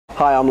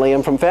Hi, I'm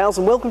Liam from Fowles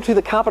and welcome to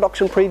the carpet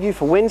auction preview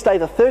for Wednesday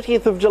the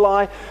 30th of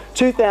July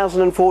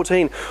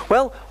 2014.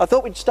 Well, I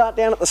thought we'd start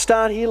down at the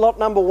start here, lot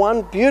number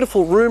one.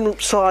 Beautiful room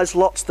size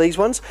lots, these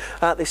ones.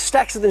 There's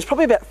stacks of them. There's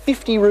probably about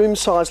 50 room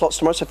size lots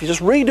tomorrow, so if you're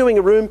just redoing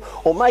a room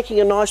or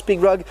making a nice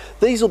big rug,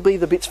 these will be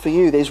the bits for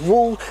you. There's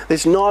wool,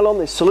 there's nylon,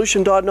 there's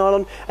solution dyed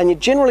nylon, and you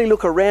generally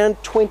look around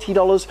 $20,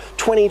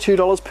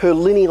 $22 per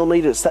lineal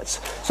metres.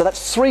 So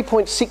that's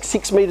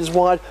 3.66 metres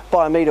wide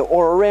by a metre,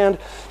 or around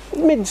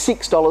mid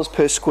 $6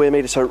 per square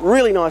metre, so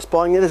really nice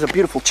buying there. There's a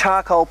beautiful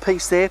charcoal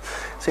piece there,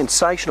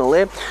 sensational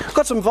there.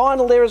 Got some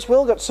vinyl there as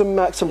well, got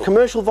some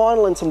commercial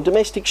vinyl and some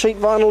domestic sheet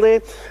vinyl there.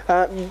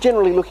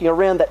 Generally looking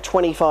around that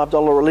 $25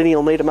 a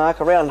lineal metre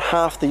mark, around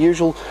half the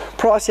usual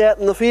price out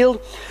in the field.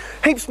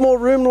 Heaps more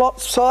room lot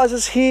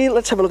sizes here.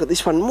 Let's have a look at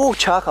this one. More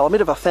charcoal. I'm a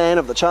bit of a fan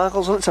of the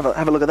charcoal, so let's have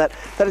a look at that.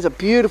 That is a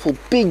beautiful,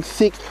 big,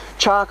 thick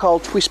charcoal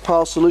twist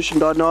pile solution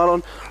dyed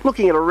nylon.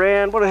 Looking at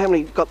around, how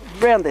many got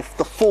around the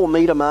 4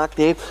 metre mark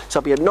there. So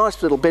it'll be a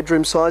nice little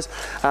bedroom size.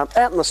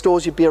 Out in the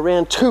stores, you'd be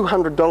around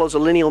 $200 a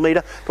lineal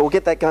metre, but we'll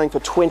get that going for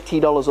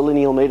 $20 a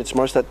lineal metre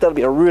tomorrow. So that'll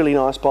be a really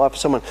nice buy for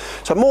someone.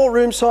 So more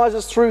room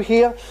sizes through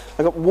here.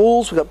 I've got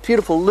wools. We've got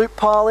beautiful loop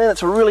pile there.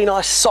 That's a really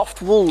nice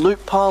soft wool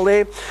loop pile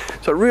there.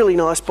 So really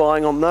nice buy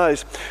on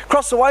those.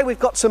 Across the way we've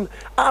got some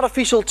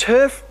artificial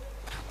turf.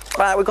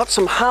 We've got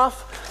some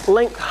half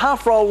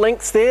roll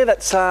lengths there.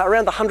 That's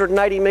around the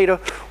 180 metre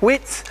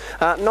width.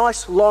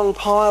 Nice long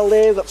pile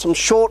there. We've got some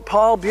short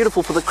pile,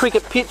 beautiful for the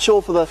cricket pitch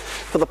or for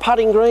the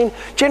putting green.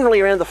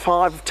 Generally around the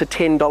 $5 to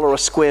 $10 a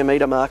square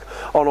metre mark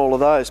on all of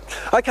those.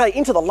 Okay,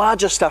 into the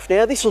larger stuff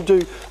now. This will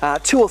do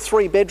 2 or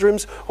 3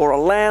 bedrooms or a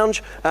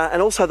lounge,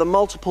 and also the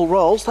multiple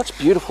rolls. That's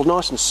beautiful,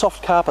 nice and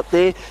soft carpet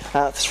there.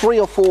 3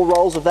 or 4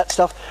 rolls of that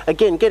stuff.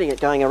 Again, getting it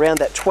going around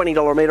that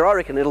 $20 a metre. I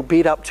reckon it'll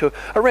bid up to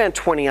around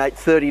 $28,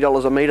 $30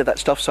 a metre, that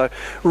stuff. So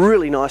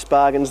really nice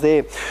bargains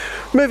there.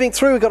 Moving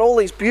through, we've got all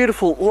these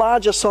beautiful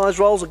larger size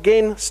rolls,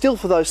 again still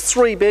for those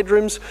 3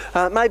 bedrooms,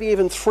 maybe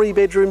even 3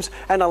 bedrooms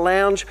and a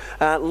lounge.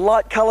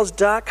 Light colours,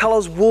 dark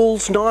colours,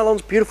 wools,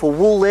 nylons, beautiful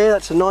wool there.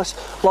 That's a nice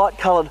light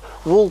coloured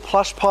wool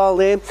plush pile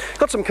there.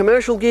 Got some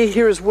commercial gear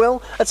here as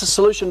well. That's a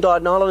solution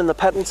dyed nylon in the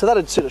pattern, so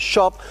that'd suit a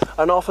shop,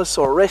 an office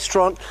or a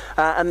restaurant,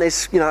 and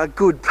there's a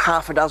good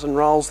half a dozen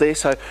rolls there,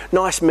 so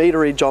nice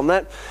meterage on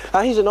that.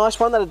 Here's a nice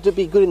one that'd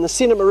be good in the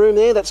cinema room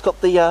there. That's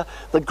got the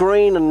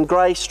green and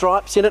grey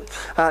stripes in it.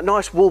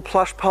 Nice wool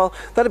plush pile.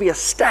 That'd be a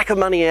stack of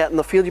money out in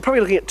the field. You're probably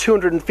looking at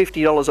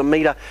 $250 a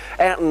metre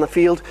out in the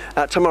field.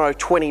 Tomorrow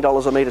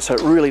 $20 a metre, so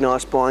really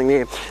nice buying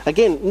there.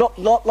 Again,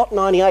 lot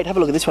 98. Have a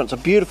look at this one. It's a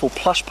beautiful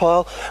plush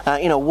pile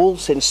in a wool,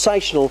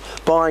 sensational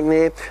buying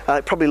there.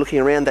 Probably looking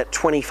around that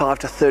 $25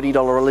 to $30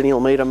 a lineal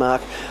metre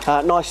mark.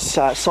 Nice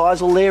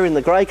sisal there in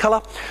the grey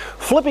colour.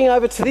 Flipping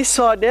over to this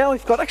side now,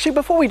 we've got, actually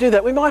before we do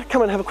that, we might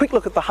come and have a quick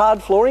look at the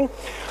hard flooring.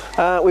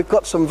 We've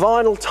got some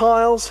vinyl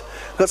tiles,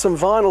 we've got some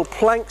vinyl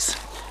planks.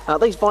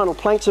 These vinyl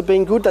planks have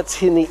been good.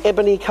 That's in the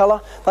ebony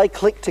colour. They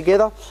click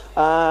together.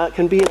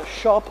 Can be in a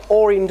shop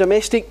or in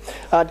domestic.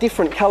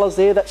 Different colours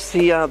there. That's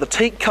the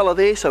teak colour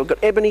there. So we've got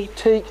ebony,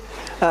 teak,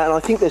 and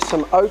I think there's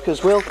some oak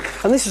as well.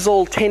 And this is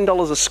all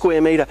 $10 a square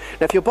metre.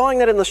 Now if you're buying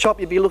that in the shop,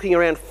 you'd be looking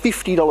around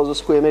 $50 a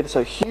square metre.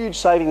 So huge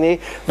saving there.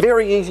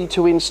 Very easy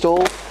to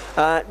install.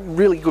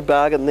 Really good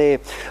bargain there.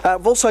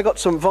 I've also got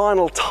some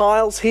vinyl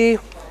tiles here.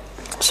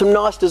 Some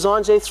nice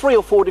designs there, 3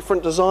 or 4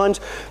 different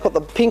designs. Got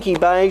the pinky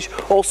beige,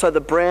 also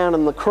the brown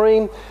and the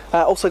cream.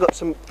 Also got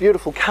some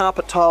beautiful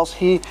carpet tiles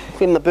here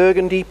in the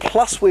burgundy.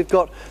 Plus we've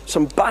got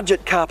some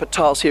budget carpet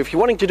tiles here. If you're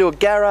wanting to do a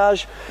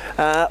garage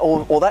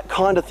or that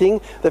kind of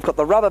thing, they've got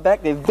the rubber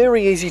back. They're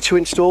very easy to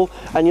install,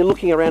 and you're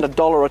looking around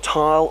 $1 a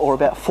tile or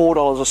about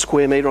 $4 a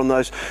square metre on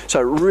those. So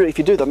really, if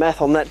you do the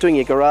math on that, doing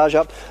your garage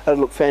up,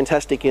 that'll look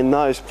fantastic in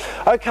those.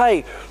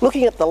 Okay,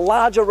 looking at the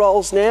larger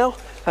rolls now,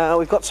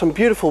 we've got some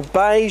beautiful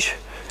beige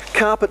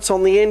carpets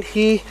on the end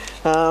here,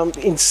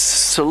 in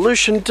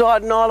solution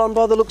dyed nylon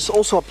by the looks.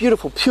 Also a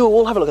beautiful pure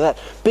wool. Have a look at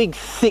that big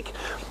thick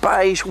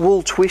beige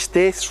wool twist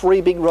there,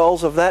 3 big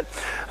rolls of that.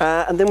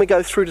 And then we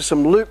go through to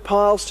some loop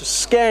piles,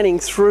 just scanning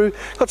through.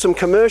 Got some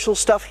commercial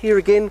stuff here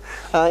again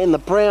in the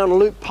brown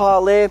loop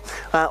pile there.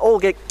 All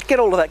get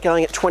all of that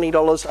going at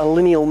 $20 a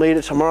lineal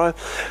metre tomorrow.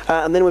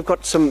 And then we've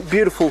got some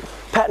beautiful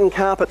pattern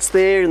carpets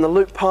there in the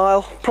loop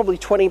pile, probably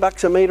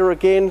 $20 a metre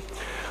again.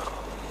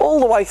 All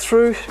the way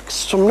through,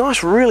 some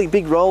nice really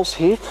big rolls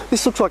here.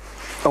 This looks like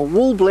a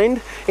wool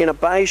blend in a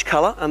beige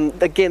colour,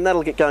 and again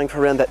that'll get going for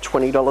around that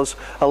 $20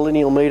 a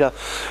lineal metre.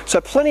 So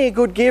plenty of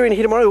good gear in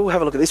here tomorrow. We'll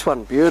have a look at this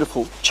one.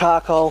 Beautiful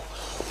charcoal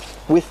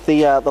with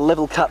the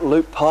level cut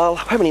loop pile.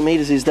 How many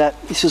metres is that?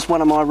 This is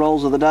one of my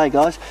rolls of the day,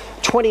 guys.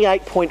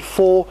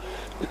 28.4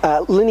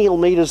 lineal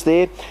metres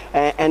there,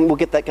 and we'll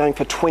get that going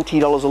for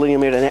 $20 a lineal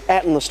metre. Now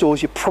out in the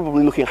stores, you're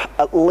probably looking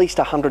at least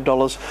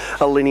 $100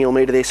 a lineal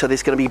metre there, so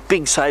there's going to be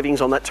big savings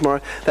on that tomorrow.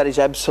 That is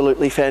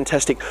absolutely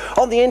fantastic.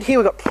 On the end here,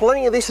 we've got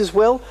plenty of this as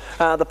well.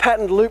 The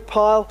patterned loop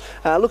pile,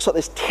 looks like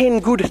there's 10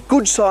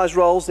 good size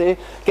rolls there.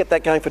 Get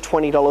that going for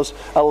 $20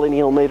 a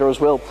lineal metre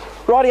as well.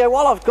 Rightio,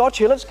 while I've got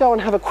you, let's go and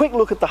have a quick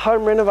look at the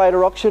home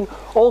renovator auction.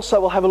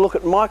 Also, we'll have a look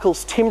at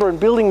Michael's timber and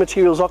building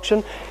materials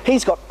auction.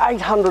 He's got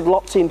 800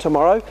 lots in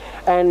tomorrow,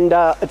 and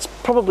it's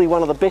probably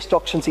one of the best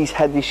auctions he's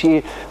had this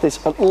year.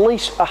 There's at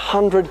least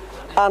 100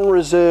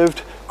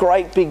 unreserved,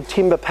 great big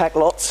timber pack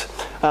lots.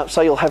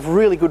 So you'll have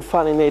really good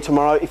fun in there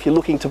tomorrow if you're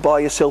looking to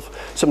buy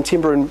yourself some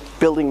timber and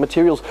building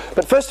materials.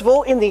 But first of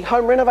all, in the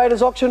home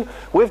renovators auction,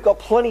 we've got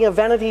plenty of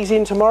vanities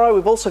in tomorrow.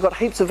 We've also got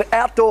heaps of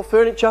outdoor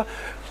furniture,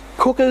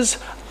 cookers,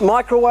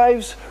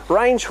 microwaves,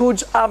 range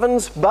hoods,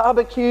 ovens,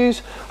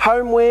 barbecues,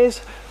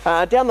 homewares.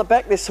 Down the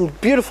back there's some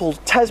beautiful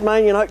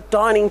Tasmanian oak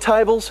dining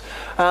tables.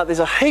 There's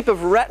a heap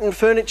of rattan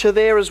furniture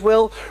there as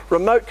well,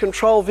 remote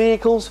control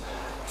vehicles.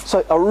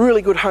 So a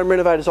really good home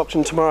renovators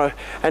auction tomorrow.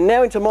 And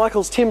now into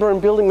Michael's timber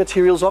and building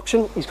materials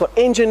auction. He's got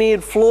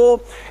engineered floor,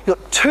 he's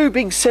got 2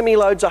 big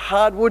semi-loads of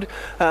hardwood,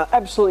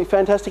 absolutely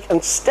fantastic,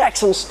 and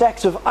stacks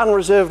of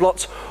unreserved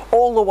lots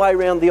all the way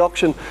around the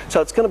auction.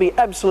 So it's going to be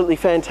absolutely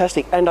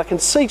fantastic. And I can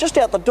see just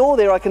out the door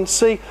there, I can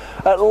see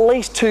at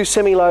least 2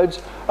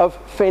 semi-loads of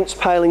fence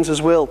palings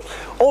as well.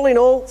 All in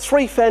all,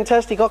 3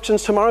 fantastic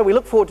auctions tomorrow. We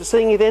look forward to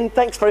seeing you then.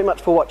 Thanks very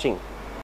much for watching.